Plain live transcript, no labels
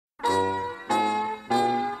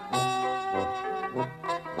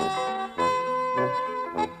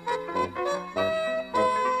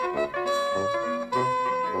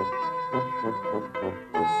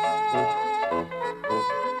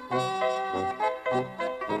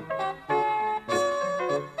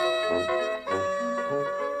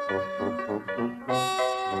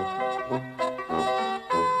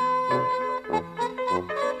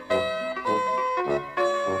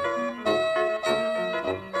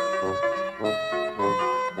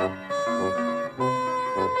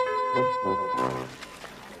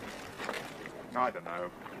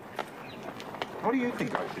What do you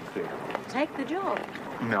think I should do? Take the job.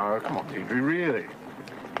 No, come on, Deirdre, really.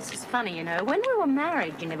 This is funny, you know. When we were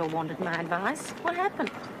married, you never wanted my advice. What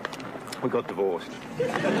happened? We got divorced.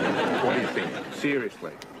 What do you think?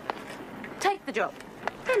 Seriously? Take the job.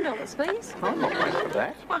 $10, please. I'm not paying for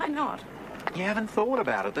that. Why not? You haven't thought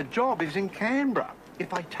about it. The job is in Canberra.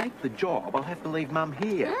 If I take the job, I'll have to leave Mum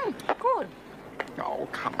here. Good. Oh,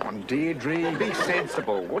 come on, Deirdre. Be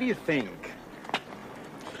sensible. What do you think?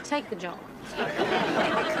 Take the job. I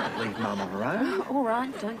can't leave Mum on her own. All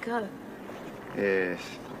right, don't go. Yes.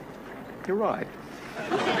 You're right.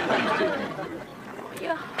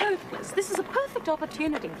 You're hopeless. This is a perfect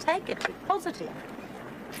opportunity. Take it. Be positive.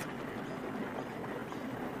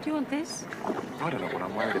 Do you want this? I don't know what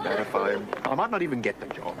I'm worried about if I might not even get the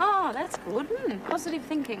job. Oh, that's good. Positive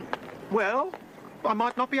thinking. Well, I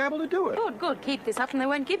might not be able to do it. Good, good. Keep this up and they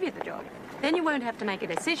won't give you the job. Then you won't have to make a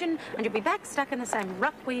decision and you'll be back stuck in the same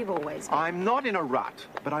rut where you've always been. I'm not in a rut,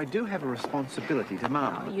 but I do have a responsibility to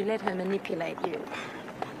Mum. Oh, you let her manipulate you.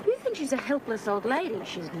 You think she's a helpless old lady.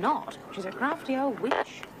 She's not. She's a crafty old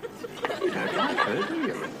witch. You don't like her, do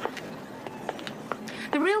you?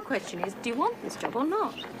 The real question is, do you want this job or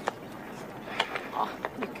not? Oh,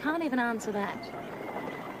 you can't even answer that.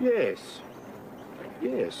 Yes.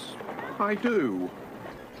 Yes, I do.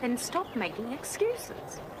 Then stop making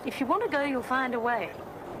excuses. If you want to go, you'll find a way.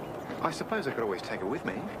 I suppose I could always take her with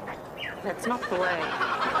me. That's not the way.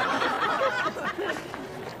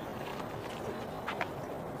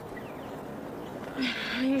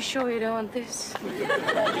 Are you sure you don't want this?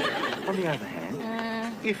 On the other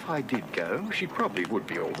hand, if I did go, she probably would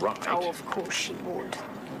be all right. Oh, of course she would.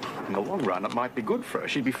 In the long run, it might be good for her.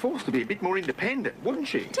 She'd be forced to be a bit more independent, wouldn't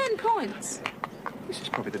she? 10 points. This is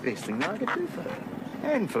probably the best thing that I could do for her.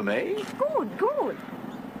 And for me. Good, good.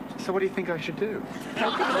 So what do you think I should do?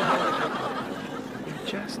 You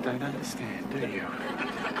just don't understand, do you?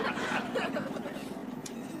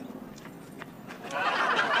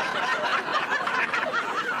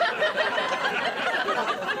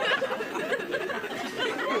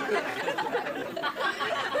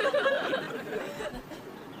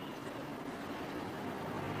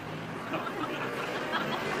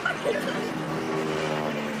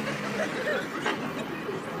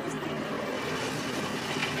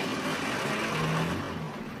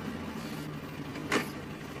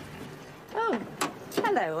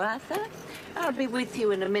 Hello, Arthur. I'll be with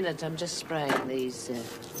you in a minute. I'm just spraying these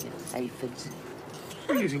aphids.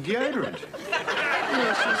 We're using deodorant.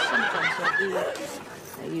 Yes, sometimes I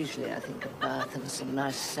do. Usually I think a bath and some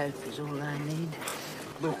nice soap is all I need.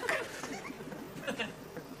 Look.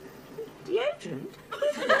 Deodorant?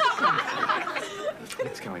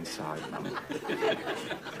 Let's go inside, Mum.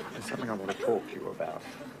 There's something I want to talk to you about.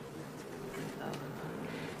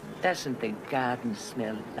 Doesn't the garden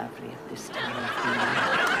smell lovely at this time of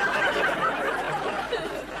year?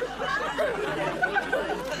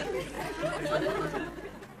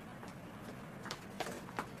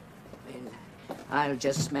 I'll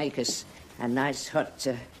just make us a nice hot...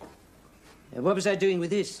 what was I doing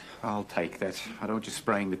with this? I'll take that. I don't just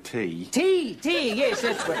spraying the tea. Tea! Yes,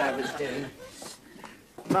 that's what I was doing.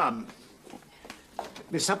 Mum,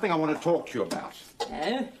 there's something I want to talk to you about.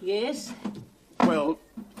 Oh, yes? Well,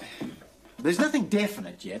 there's nothing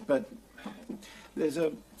definite yet, but there's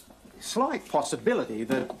a slight possibility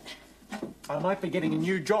that I might be getting a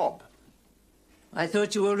new job. I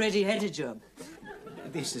thought you already had a job.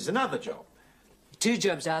 This is another job. 2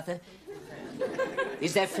 jobs, Arthur.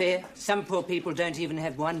 Is that fair? Some poor people don't even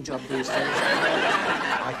have 1 job these days.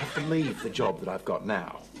 I have to leave the job that I've got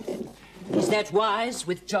now. Is that wise,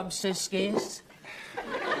 with jobs so scarce?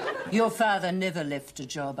 Your father never left a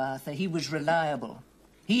job, Arthur. He was reliable.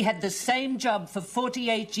 He had the same job for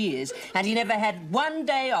 48 years, and he never had 1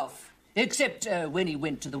 day off. Except when he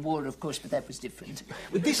went to the war, of course, but that was different.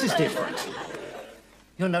 But this is different.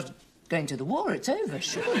 You're not going to the war. It's over,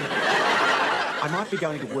 surely. I might be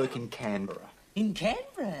going to work in Canberra. In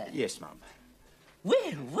Canberra? Yes, Mum.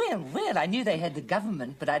 Well, I knew they had the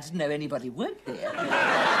government, but I didn't know anybody worked there.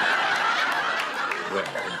 Well,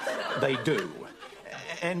 they do.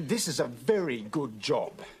 And this is a very good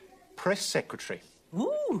job. Press secretary.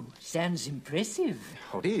 Ooh, sounds impressive.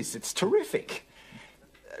 Oh, it is. It's terrific.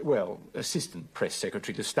 Well, assistant press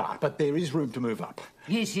secretary to start, but there is room to move up.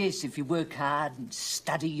 Yes, if you work hard and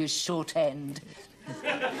study your shorthand.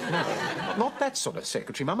 Not that sort of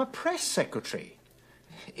secretary, Mum. A press secretary.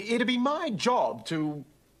 It'd be my job to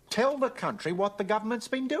tell the country what the government's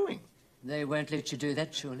been doing. They won't let you do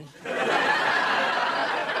that, surely.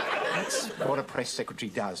 That's what a press secretary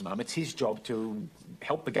does, Mum. It's his job to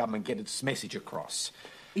help the government get its message across.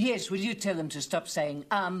 Yes, will you tell them to stop saying,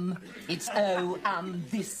 it's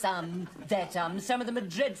this, that, Some of them are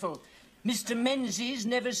dreadful. Mr. Menzies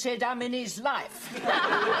never said in his life.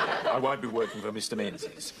 I won't be working for Mr.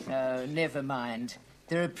 Menzies. Oh, never mind.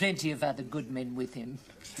 There are plenty of other good men with him.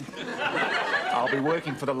 I'll be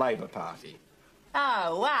working for the Labour Party.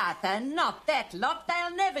 Oh, Arthur, not that lot.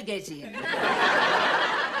 They'll never get in.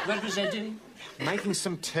 What was I doing? Making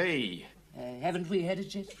some tea. Haven't we had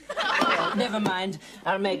it yet? Well, never mind.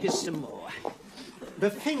 I'll make us some more. The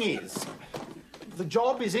thing is, the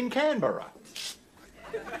job is in Canberra.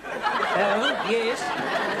 Oh, yes?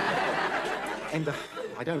 And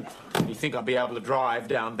I don't really think I'll be able to drive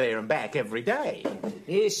down there and back every day.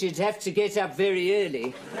 Yes, you'd have to get up very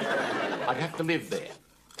early. I'd have to live there.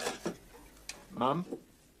 Mum?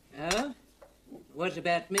 Oh? What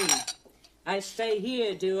about me? I stay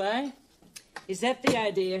here, do I? Is that the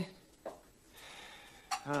idea?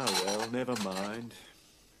 Oh, well, never mind.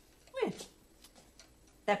 Well,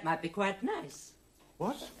 that might be quite nice.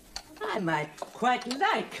 What? I might quite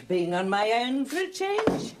like being on my own for a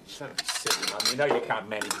change. Don't be silly, Mum. You know you can't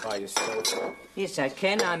manage by yourself. Yes, I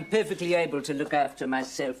can. I'm perfectly able to look after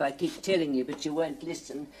myself. I keep telling you, but you won't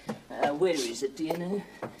listen. Where is it, do you know?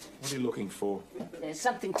 What are you looking for? There's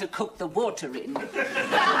something to cook the water in.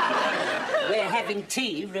 We're having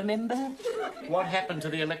tea, remember? What happened to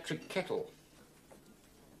the electric kettle?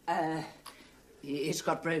 It's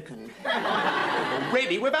got broken.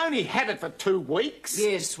 Already? We've only had it for 2 weeks.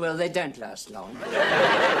 Yes, well, they don't last long.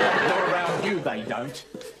 Not around you, they don't.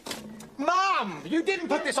 Mum, you didn't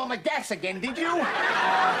put this on the gas again, did you?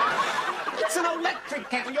 It's an electric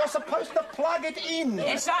kettle. You're supposed to plug it in.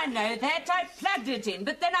 Yes, I know that. I plugged it in,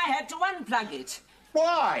 but then I had to unplug it.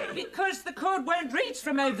 Why? Because the cord won't reach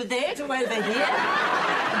from over there to over here.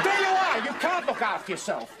 There you are. You can't look after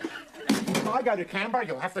yourself. If I go to Canberra,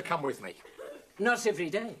 you'll have to come with me. Not every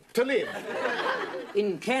day. To live?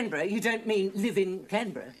 In Canberra? You don't mean live in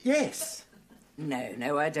Canberra? Yes.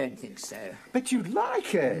 No, I don't think so. But you'd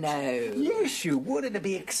like it. No. Yes, you would. It'd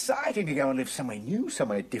be exciting to go and live somewhere new,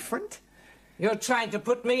 somewhere different. You're trying to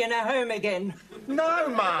put me in a home again. No,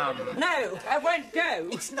 Mum. No, I won't go.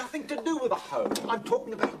 It's nothing to do with a home. I'm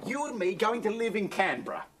talking about you and me going to live in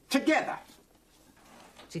Canberra. Together.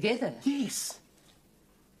 Together? Yes.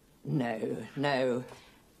 No,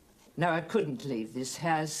 I couldn't leave this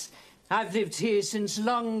house. I've lived here since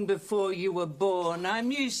long before you were born.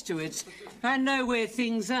 I'm used to it. I know where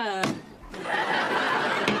things are.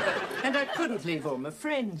 And I couldn't leave all my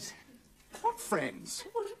friends. What friends?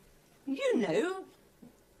 Well, you know.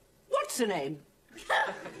 What's her name?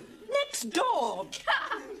 Next door.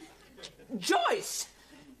 Joyce.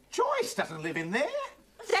 Joyce doesn't live in there.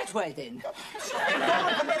 That way, then. She's been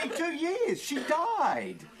gone for nearly 2 years. She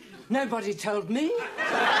died. Nobody told me.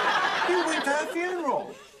 You went to her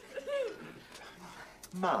funeral.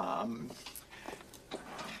 Mum,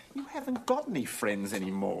 you haven't got any friends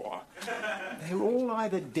anymore. They're all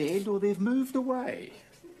either dead or they've moved away.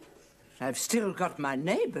 I've still got my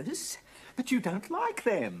neighbours. But you don't like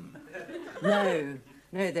them. No,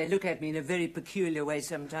 they look at me in a very peculiar way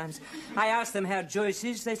sometimes. I ask them how Joyce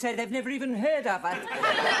is. They say they've never even heard of her.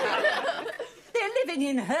 They're living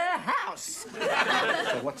in her house.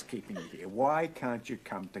 So what's keeping you here? Why can't you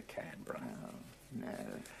come to Canberra? Oh, no.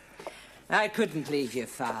 I couldn't leave your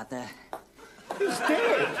father. He's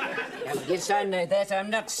dead. Yes, I know that. I'm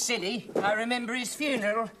not silly. I remember his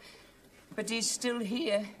funeral. But he's still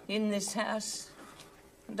here, in this house.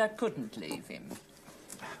 And I couldn't leave him.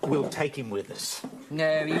 We'll take him with us.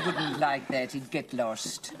 No, he wouldn't like that. He'd get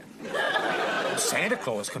lost. Santa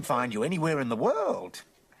Claus can find you anywhere in the world.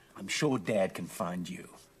 I'm sure Dad can find you.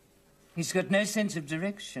 He's got no sense of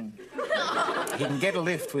direction. He can get a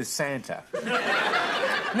lift with Santa.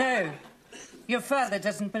 No, your father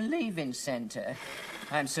doesn't believe in Santa.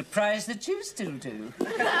 I'm surprised that you still do.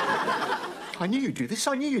 I knew you'd do this.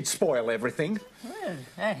 I knew you'd spoil everything. Well,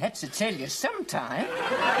 I had to tell you sometime.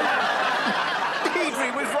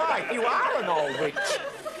 Deirdre was right. You are an old witch.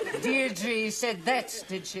 Deirdre said that,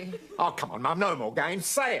 did she? Oh, come on, Mum. No more games.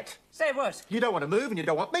 Say it. Say what? You don't want to move and you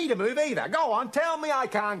don't want me to move either. Go on, tell me I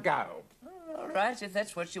can't go. All right, if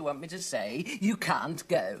that's what you want me to say, you can't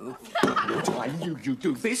go. I knew you'd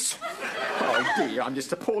do this. Oh, dear, I'm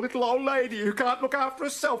just a poor little old lady who can't look after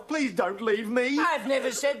herself. Please don't leave me. I've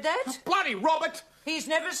never said that. Bloody Robert! He's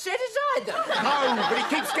never said it either. No, but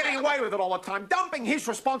he keeps getting away with it all the time, dumping his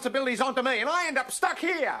responsibilities onto me, and I end up stuck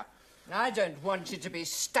here. I don't want you to be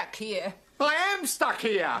stuck here. I am stuck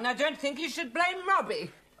here. And I don't think you should blame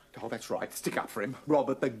Robbie. Oh, that's right. Stick up for him.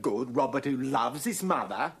 Robert the good, Robert who loves his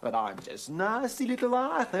mother. But I'm just nasty little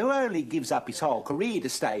Arthur who only gives up his whole career to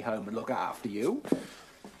stay home and look after you.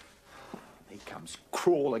 comes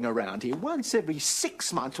crawling around here once every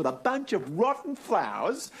 6 months with a bunch of rotten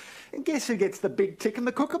flowers. And guess who gets the big tick and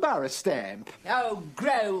the Kookaburra stamp? Oh,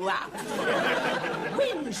 grow up.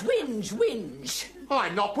 Whinge, whinge, whinge.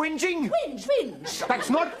 I'm not whinging. Whinge, whinge. That's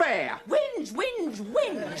not fair. Whinge, whinge,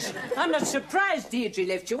 whinge. I'm not surprised Deirdre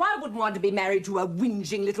left you. I wouldn't want to be married to a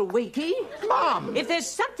whinging little weakie. Mum! If there's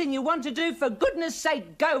something you want to do, for goodness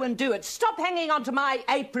sake, go and do it. Stop hanging onto my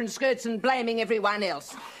apron skirts and blaming everyone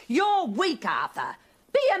else. You're weak, Arthur.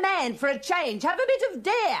 Be a man for a change. Have a bit of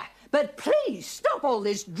dare. But please stop all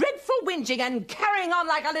this dreadful whinging and carrying on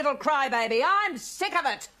like a little crybaby. I'm sick of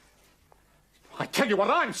it. I tell you what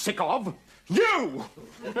I'm sick of. You!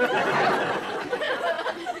 The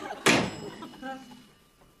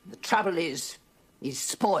trouble is, he's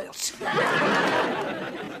spoilt.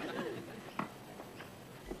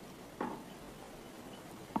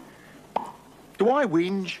 Do I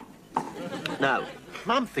whinge? No.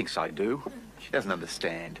 Mum thinks I do. She doesn't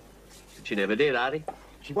understand. She never did, Artie.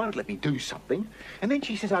 She won't let me do something, and then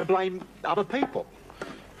she says I blame other people.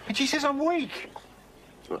 And she says I'm weak.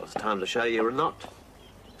 Well, it's time to show you're not.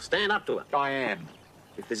 Stand up to her. I am.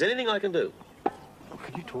 If there's anything I can do. Oh,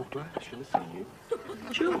 can you talk to her? She'll listen to you.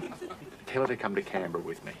 Sure. Tell her to come to Canberra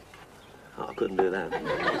with me. Oh, I couldn't do that.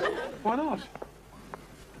 Why not?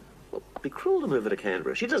 Well, it'd be cruel to move her to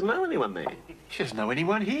Canberra. She doesn't know anyone there. She doesn't know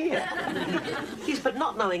anyone here. Yes, but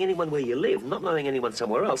not knowing anyone where you live, not knowing anyone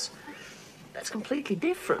somewhere else, that's completely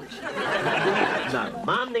different. No,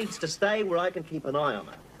 Mum needs to stay where I can keep an eye on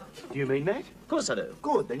her. Do you mean that? Of course I do.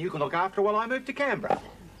 Good, then you can look after her while I move to Canberra.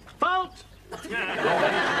 Fault! No,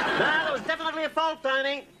 there was definitely a fault,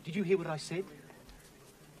 Tony. Did you hear what I said?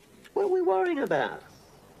 What are we worrying about?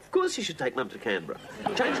 Of course you should take Mum to Canberra.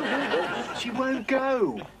 Change the rule. She won't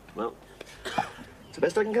go. Well, it's the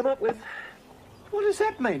best I can come up with. What does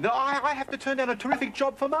that mean? That I have to turn down a terrific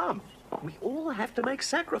job for Mum? We all have to make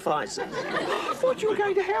sacrifices. I thought you were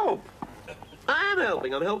going to help. I am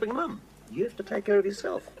helping. I'm helping Mum. You have to take care of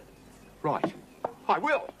yourself. Right. I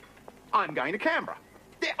will. I'm going to Canberra.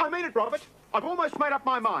 Yeah, I mean it, Robert. I've almost made up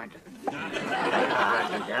my mind.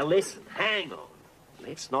 Now listen, hang on.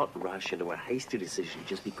 Let's not rush into a hasty decision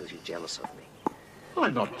just because you're jealous of me.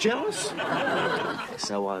 I'm not jealous.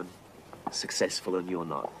 So I'm successful and you're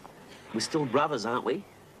not. We're still brothers, aren't we?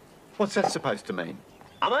 What's that supposed to mean?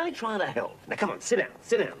 I'm only trying to help. Now come on, sit down,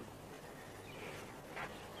 sit down.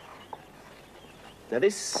 Now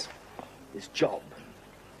this job,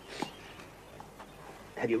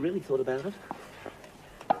 have you really thought about it?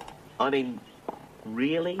 I mean,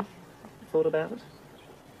 really thought about it?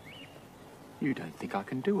 You don't think I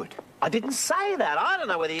can do it? I didn't say that. I don't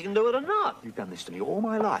know whether you can do it or not. You've done this to me all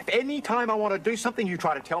my life. Any time I want to do something, you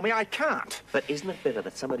try to tell me I can't. But isn't it better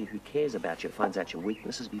that somebody who cares about you finds out your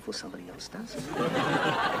weaknesses before somebody else does?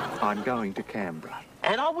 I'm going to Canberra.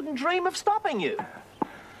 And I wouldn't dream of stopping you.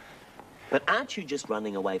 But aren't you just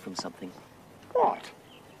running away from something? What?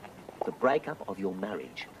 The breakup of your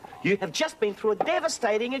marriage. You have just been through a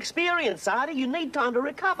devastating experience, Artie. You need time to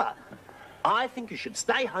recover. I think you should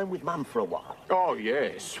stay home with Mum for a while. Oh,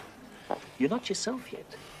 yes. You're not yourself yet.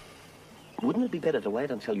 Wouldn't it be better to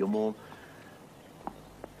wait until you're more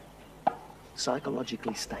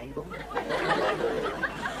psychologically stable?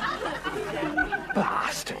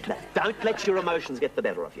 Bastard. Now, don't let your emotions get the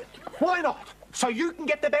better of you. Why not? So you can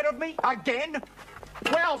get the better of me again?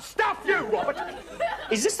 Well, stuff you, Robert.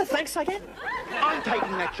 Is this the thanks I get? I'm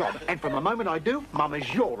taking that job, and from the moment I do, Mum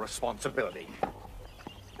is your responsibility.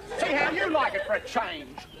 See how you like it for a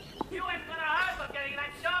change. You ain't got a hope of getting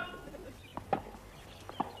that job.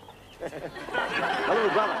 Hello,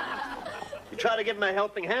 brother. You try to give him a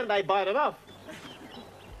helping hand, they bite it off.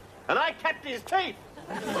 And I kept his teeth.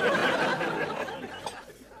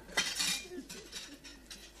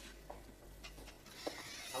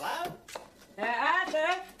 Hello?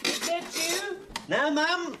 Arthur, is that you? No,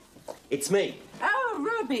 Mum. It's me.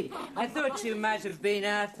 Oh, Robbie. I thought you might have been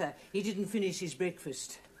Arthur. He didn't finish his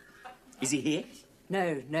breakfast. Is he here?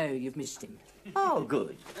 No, you've missed him. Oh,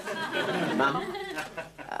 good. Mum?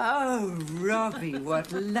 Oh, Robbie,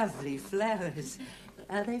 what lovely flowers.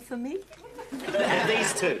 Are they for me? And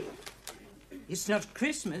these two. It's not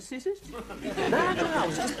Christmas, is it? No, I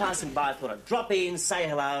was just passing by. I thought I'd drop in, say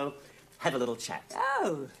hello, have a little chat.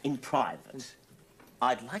 Oh. In private.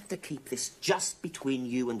 I'd like to keep this just between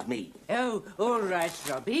you and me. Oh, all right,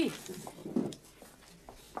 Robbie.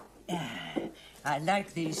 I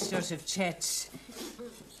like these sort of chats.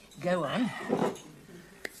 Go on.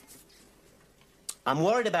 I'm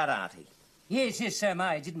worried about Artie. Yes, so am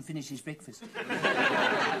I. He didn't finish his breakfast.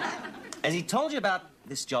 Has he told you about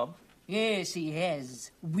this job? Yes, he has.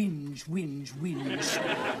 Whinge, whinge,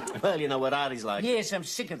 whinge. Well, you know what Artie's like. Yes, I'm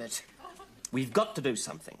sick of it. We've got to do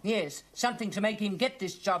something. Yes, something to make him get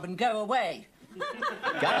this job and go away.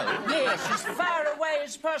 Go? Yes, as far away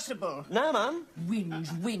as possible. No, Mum.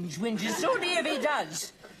 Whinge. It's all he ever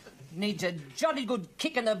does. Needs a jolly good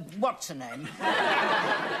kick in the what's-her-name.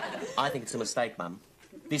 I think it's a mistake, Mum.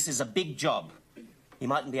 This is a big job. He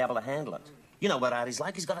mightn't be able to handle it. You know what Artie's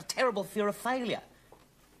like. He's got a terrible fear of failure.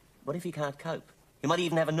 What if he can't cope? He might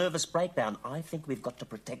even have a nervous breakdown. I think we've got to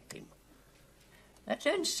protect him. I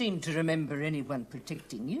don't seem to remember anyone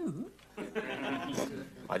protecting you.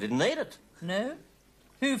 I didn't need it. No?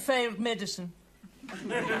 Who failed medicine? It's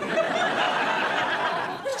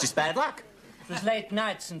just bad luck. It was late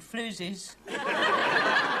nights and floozies.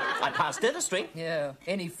 I passed dentistry. Yeah,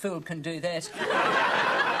 any fool can do that.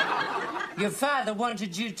 Your father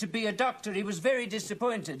wanted you to be a doctor. He was very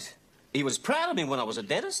disappointed. He was proud of me when I was a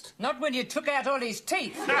dentist. Not when you took out all his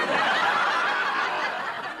teeth.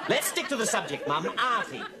 Let's stick to the subject, Mum.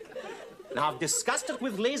 Artie. Now, I've discussed it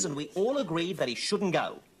with Liz and we all agreed that he shouldn't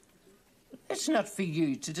go. It's not for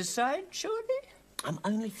you to decide, surely? I'm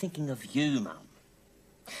only thinking of you, Mum.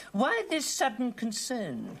 Why this sudden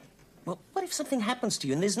concern? Well, what if something happens to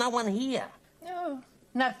you and there's no one here? No,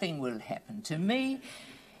 nothing will happen to me.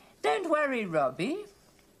 Don't worry, Robbie.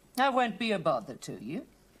 I won't be a bother to you.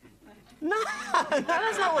 No,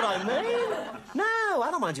 that's not what I mean. No,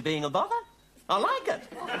 I don't mind you being a bother. I like it.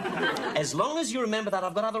 As long as you remember that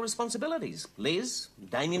I've got other responsibilities. Liz,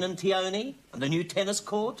 Damien and Tione, and the new tennis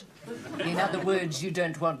court. In other words, you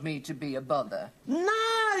don't want me to be a bother?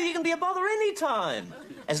 No, you can be a bother any time.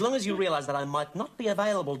 As long as you realise that I might not be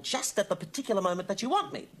available just at the particular moment that you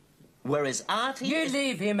want me. Whereas Artie... You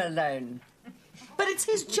leave him alone. But it's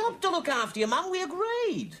his job to look after you, Mum. We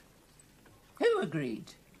agreed. Who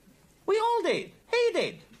agreed? We all did. He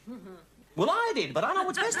did. Well, I did, but I know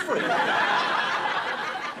what's best for him.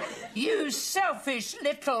 You selfish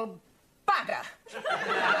little bugger.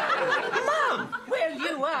 Mum! Well,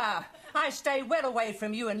 you are. I stay well away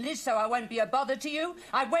from you and Liz so I won't be a bother to you.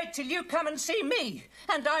 I wait till you come and see me.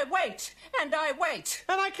 And I wait, and I wait.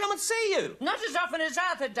 And I come and see you. Not as often as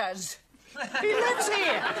Arthur does. He lives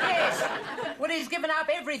here. Yes. Well, he's given up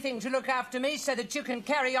everything to look after me so that you can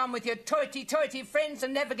carry on with your toity-toity friends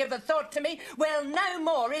and never give a thought to me. Well, no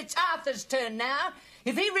more. It's Arthur's turn now.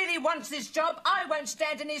 If he really wants this job, I won't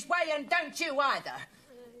stand in his way, and don't you either.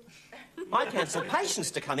 I cancelled patience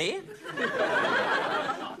to come here.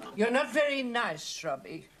 You're not very nice,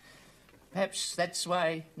 Robbie. Perhaps that's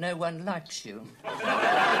why no one likes you.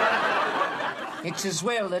 It's as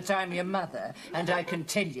well that I'm your mother, and I can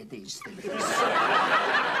tell you these things.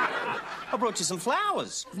 I brought you some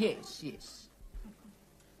flowers. Yes.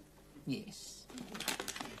 Yes.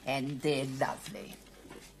 And they're lovely.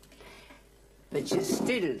 But you're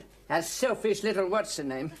still a selfish little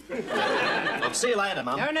what's-her-name. I'll see you later,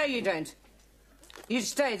 Mum. No, you don't. You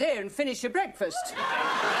stay there and finish your breakfast.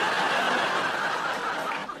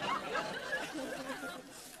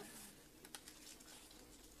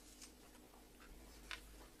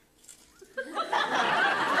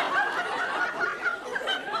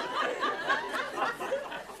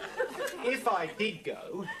 If I did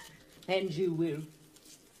go, And you will.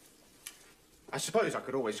 I suppose I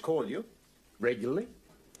could always call you regularly.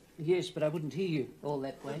 Yes, but I wouldn't hear you all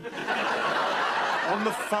that way. On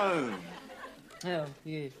the phone. Oh,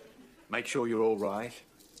 yes. Make sure you're all right.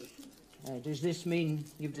 Does this mean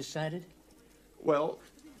you've decided? Well,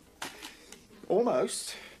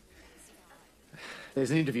 almost.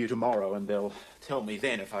 There's an interview tomorrow and they'll tell me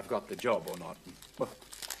then if I've got the job or not. Well,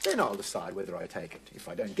 then I'll decide whether I take it. If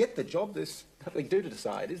I don't get the job, there's nothing to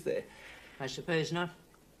decide, is there? I suppose not.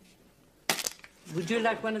 Would you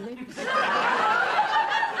like one of these?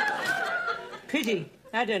 Pity.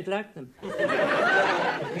 I don't like them.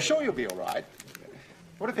 You sure you'll be all right?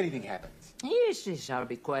 What if anything happens? Yes, I'll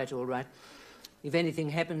be quite all right. If anything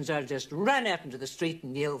happens, I'll just run out into the street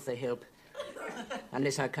and yell for help.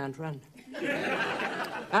 Unless I can't run.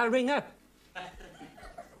 I'll ring up.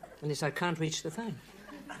 Unless I can't reach the phone.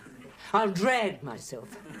 I'll drag myself.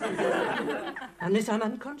 Unless I'm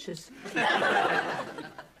unconscious.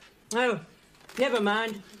 Oh, never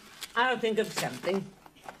mind. I'll think of something.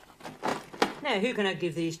 Now, who can I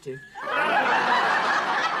give these to?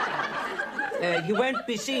 You won't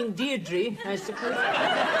be seeing Deirdre, I suppose?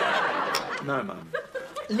 No, Mum.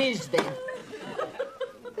 Liz, then.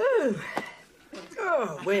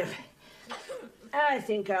 Oh, well, I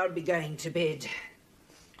think I'll be going to bed.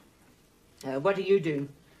 What are you doing?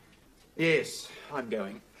 Yes, I'm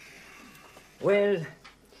going. Well,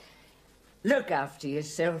 look after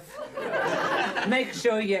yourself. Make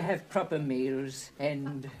sure you have proper meals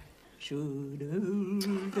and should hold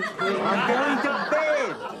the I'm going to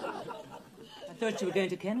bed. I thought you were going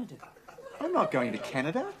to Canada. I'm not going to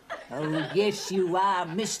Canada. Oh, yes, you are,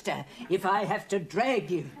 mister, if I have to drag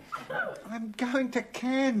you. I'm going to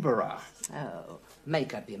Canberra. Oh,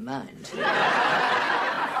 make up your mind. Anyway,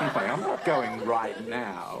 I'm not going right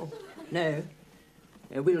now. No.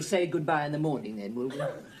 We'll say goodbye in the morning, then, will we?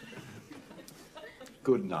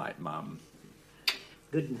 Good night, Mum.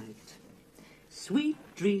 Good night. Sweet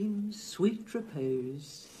dreams, sweet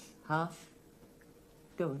repose. Half.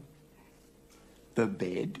 Go on. The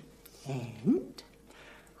bed. And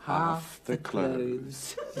Half the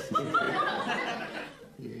clothes.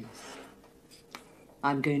 Yes.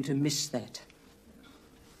 I'm going to miss that.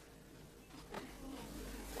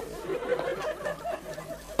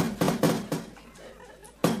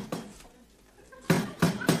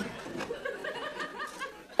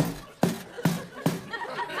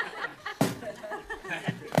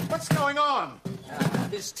 What's going on?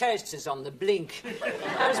 This toast is on the blink.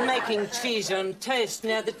 I was making cheese on toast,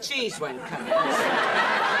 now the cheese won't come out.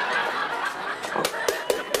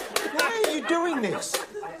 Why are you doing this?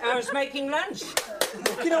 I was making lunch.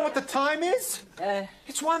 You know what the time is?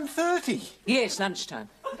 It's 1:30. Yes, lunchtime.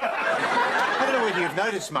 I don't know whether you've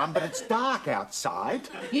noticed, Mum, but it's dark outside.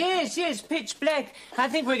 Yes, pitch black. I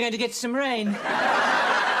think we're going to get some rain.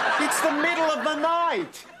 It's the middle of the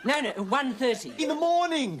night. No, 1:30. In the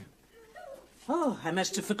morning. Oh, I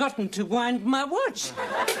must have forgotten to wind my watch.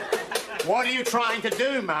 What are you trying to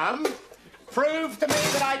do, Mum? Prove to me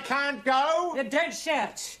that I can't go? Don't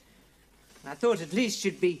shout. I thought at least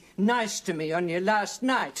you'd be nice to me on your last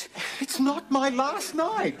night. It's not my last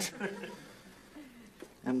night.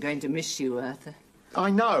 I'm going to miss you, Arthur.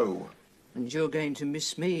 I know. And you're going to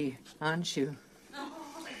miss me, aren't you?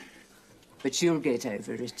 But you'll get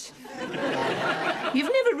over it.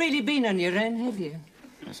 You've never really been on your own, have you?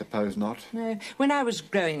 I suppose not. No. When I was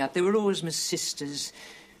growing up, there were always my sisters.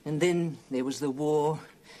 And then there was the war.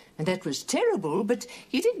 And that was terrible, but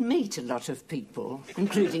you did meet a lot of people,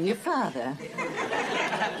 including your father.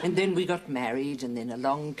 And then we got married, and then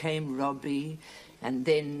along came Robbie, and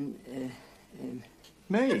then...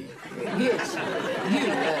 Me? Yes,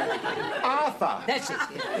 you, Arthur! that's it.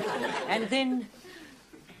 And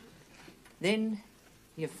then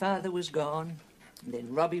your father was gone, and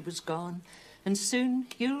then Robbie was gone, and soon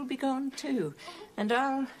you'll be gone too, and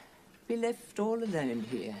I'll be left all alone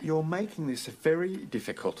here. You're making this very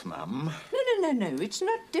difficult, Mum. No, it's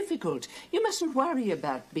not difficult. You mustn't worry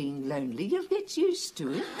about being lonely. You'll get used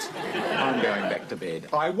to it. I'm going back to bed.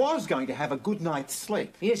 I was going to have a good night's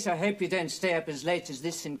sleep. Yes, I hope you don't stay up as late as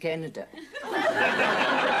this in Canada.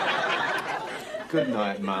 Good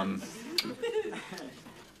night, Mum.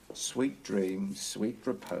 Sweet dreams, sweet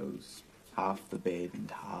repose. Half the bed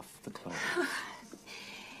and half the clothes.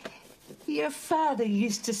 Your father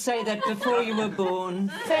used to say that before you were born.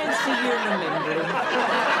 Fancy you remembering.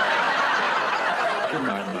 Good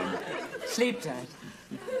night, Mum. Sleep tight.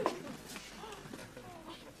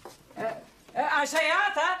 I say,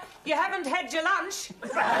 Arthur, you haven't had your lunch.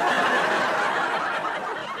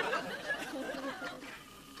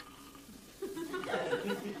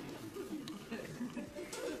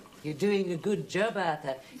 You're doing a good job,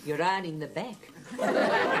 Arthur. You're ironing the back.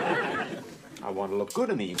 I want to look good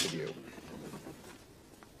in the interview.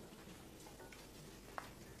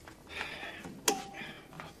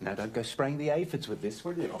 Now, don't go spraying the aphids with this,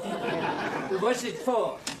 will you? What's it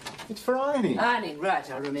for? It's for ironing. Ironing, right,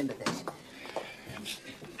 I'll remember that.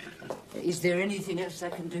 Is there anything else I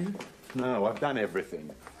can do? No, I've done everything.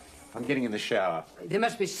 I'm getting in the shower. There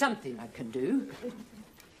must be something I can do.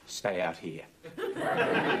 Stay out here.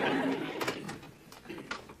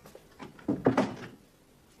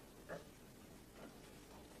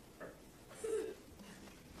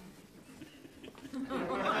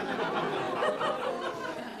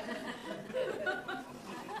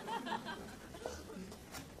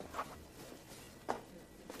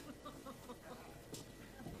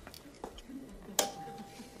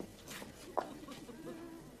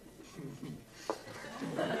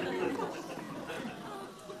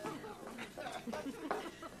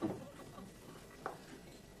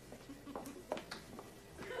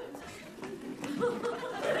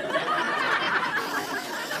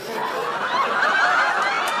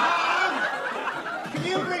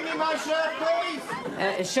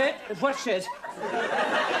 Shirt? What shirt?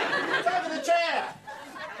 It's over the chair.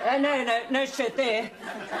 No shirt there.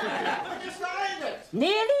 Just find it.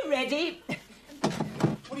 Nearly ready.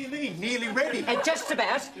 What do you mean, nearly ready? Just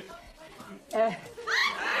about.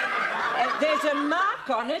 There's a mark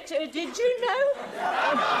on it. Did you know?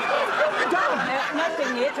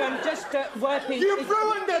 Nothing yet, I'm just wiping... You've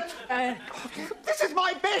ruined it! This is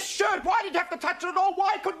my best shirt. Why did you have to touch it at all?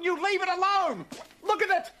 Why couldn't you leave it alone? Look at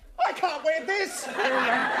it. I can't wear this.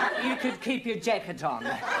 You could keep your jacket on. You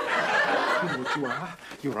know what you are?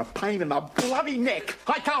 You're a pain in the bloody neck.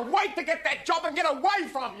 I can't wait to get that job and get away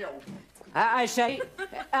from you. I say,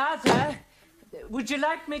 Arthur, would you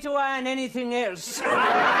like me to iron anything else?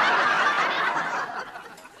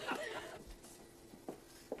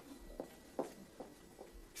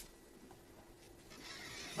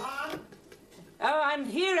 Oh, I'm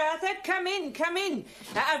here, Arthur. Come in, come in.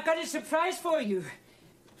 I've got a surprise for you.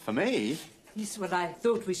 For me? Yes, well, I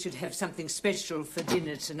thought we should have something special for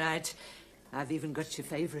dinner tonight. I've even got your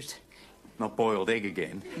favourite. Not boiled egg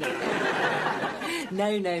again. No,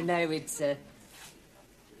 it's,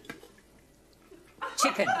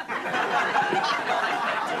 chicken.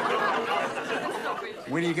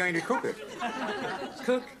 When are you going to cook it?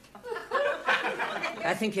 Cook?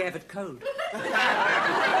 I think you have it cold.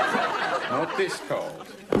 Not this cold.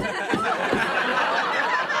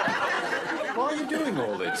 Why are you doing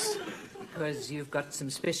all this? Because you've got some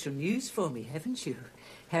special news for me, haven't you?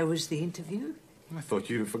 How was the interview? I thought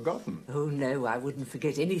you'd have forgotten. Oh, no, I wouldn't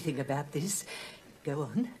forget anything about this. Go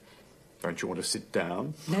on. Don't you want to sit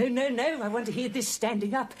down? No. I want to hear this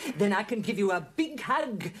standing up. Then I can give you a big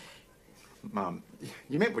hug. Mum,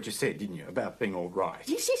 you meant what you said, didn't you, about being all right?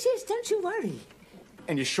 Yes, don't you worry.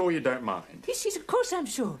 And you're sure you don't mind? Yes, of course I'm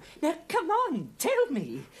sure. Now, come on, tell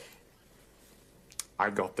me. I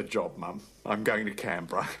got the job, Mum. I'm going to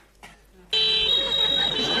Canberra.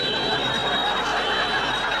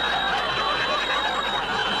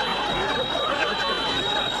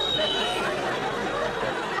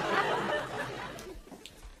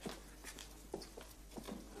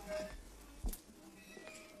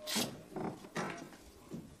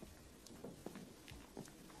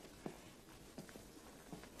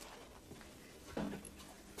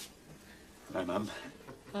 Hello, Mum.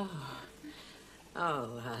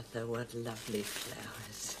 Oh, Arthur, what lovely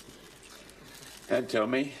flowers. Don't tell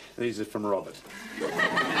me. These are from Robert.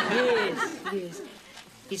 Yes.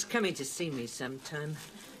 He's coming to see me sometime.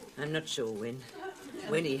 I'm not sure when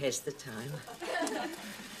he has the time.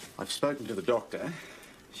 I've spoken to the doctor.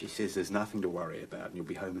 She says there's nothing to worry about and you'll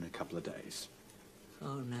be home in a couple of days.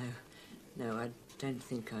 Oh, no, I don't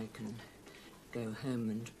think I can go home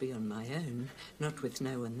and be on my own, not with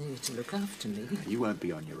no one there to look after me. You won't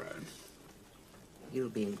be on your own. You'll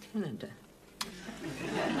be in Canada.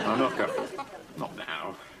 I'm not going. Not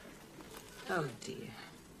now. Oh, dear.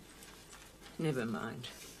 Never mind.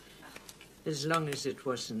 As long as it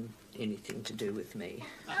wasn't anything to do with me.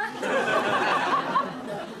 I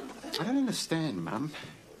don't understand, Mum.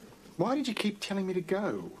 Why did you keep telling me to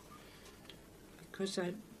go? Because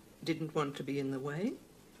I didn't want to be in the way.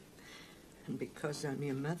 And because I'm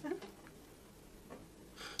your mother.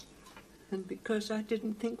 And because I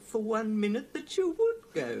didn't think for 1 minute that you would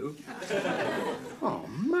go. Oh,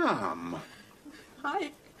 Mum.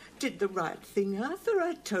 I did the right thing, Arthur.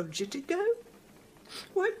 I told you to go.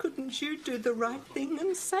 Why couldn't you do the right thing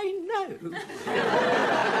and say no?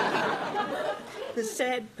 The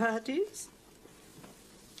sad part is,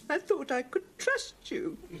 I thought I could trust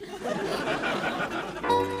you.